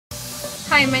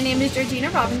Hi, my name is Georgina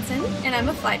Robinson, and I'm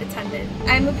a flight attendant.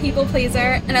 I'm a people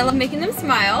pleaser, and I love making them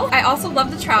smile. I also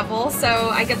love to travel, so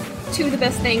I get two of the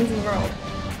best things in the world.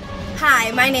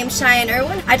 Hi, my name's Cheyenne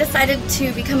Irwin. I decided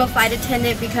to become a flight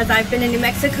attendant because I've been in New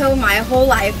Mexico my whole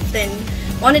life and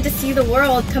wanted to see the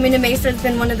world. Coming to Mesa has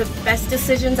been one of the best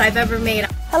decisions I've ever made.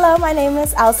 Hello, my name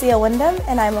is Alcia Wyndham,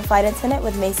 and I'm a flight attendant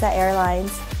with Mesa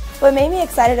Airlines. What made me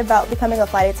excited about becoming a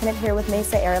flight attendant here with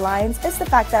Mesa Airlines is the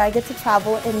fact that I get to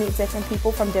travel and meet different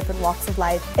people from different walks of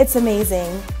life. It's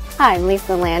amazing. Hi, I'm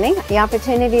Lisa Lanning. The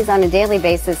opportunities on a daily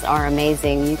basis are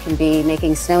amazing. You can be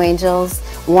making snow angels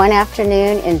one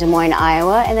afternoon in Des Moines,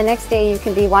 Iowa, and the next day you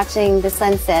can be watching the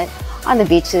sunset on the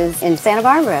beaches in Santa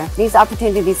Barbara. These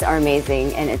opportunities are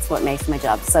amazing, and it's what makes my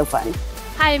job so fun.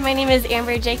 Hi, my name is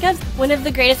Amber Jacobs. One of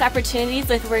the greatest opportunities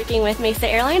with working with Mesa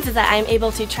Airlines is that I'm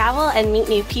able to travel and meet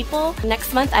new people.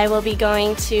 Next month I will be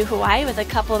going to Hawaii with a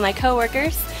couple of my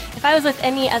coworkers. If I was with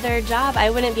any other job,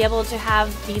 I wouldn't be able to have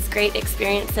these great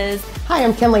experiences. Hi,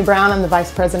 I'm Kinley Brown. I'm the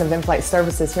Vice President of In-Flight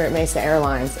Services here at Mesa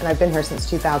Airlines, and I've been here since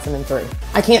 2003.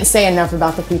 I can't say enough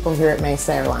about the people here at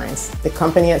Mesa Airlines. The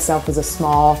company itself is a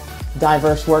small,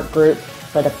 diverse work group,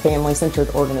 but a family-centered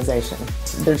organization.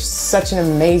 There's such an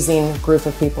amazing group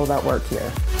of people that work here.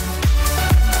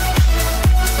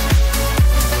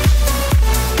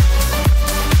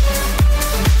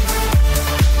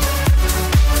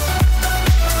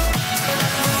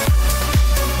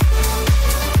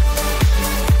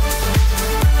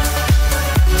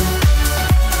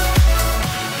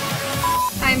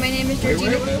 Hi, my name is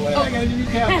Georgina. Wait, I gotta do your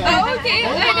countdown. Oh, okay.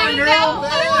 I didn't know.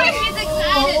 She's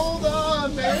excited. Hold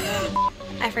on, man.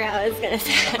 I forgot what I was going to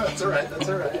say. That's all right. That's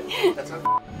all right. That's all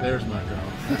right. There's my girl.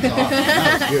 That's awesome.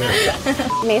 That was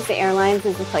good. Mesa Airlines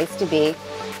is the place to be.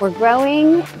 We're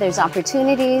growing, there's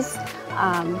opportunities.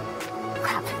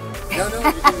 Crap. No, you're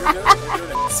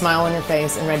good. Smile on your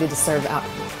face and ready to serve out.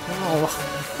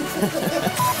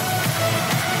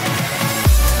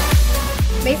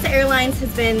 Mesa Airlines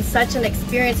has been such an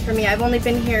experience for me. I've only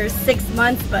been here 6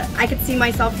 months, but I could see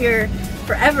myself here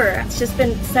forever. It's just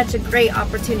been such a great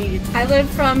opportunity. I lived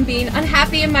from being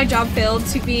unhappy in my job field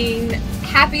to being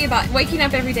happy about waking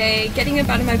up every day, getting up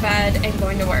out of my bed, and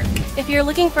going to work. If you're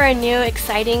looking for a new,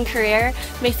 exciting career,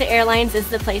 Mesa Airlines is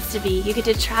the place to be. You get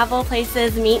to travel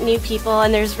places, meet new people,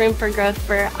 and there's room for growth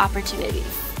for opportunities.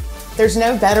 There's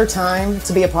no better time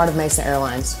to be a part of Mesa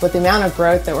Airlines. With the amount of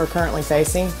growth that we're currently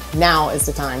facing, now is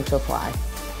the time to apply.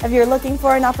 If you're looking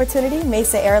for an opportunity,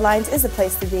 Mesa Airlines is the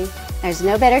place to be. There's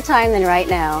no better time than right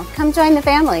now. Come join the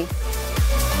family.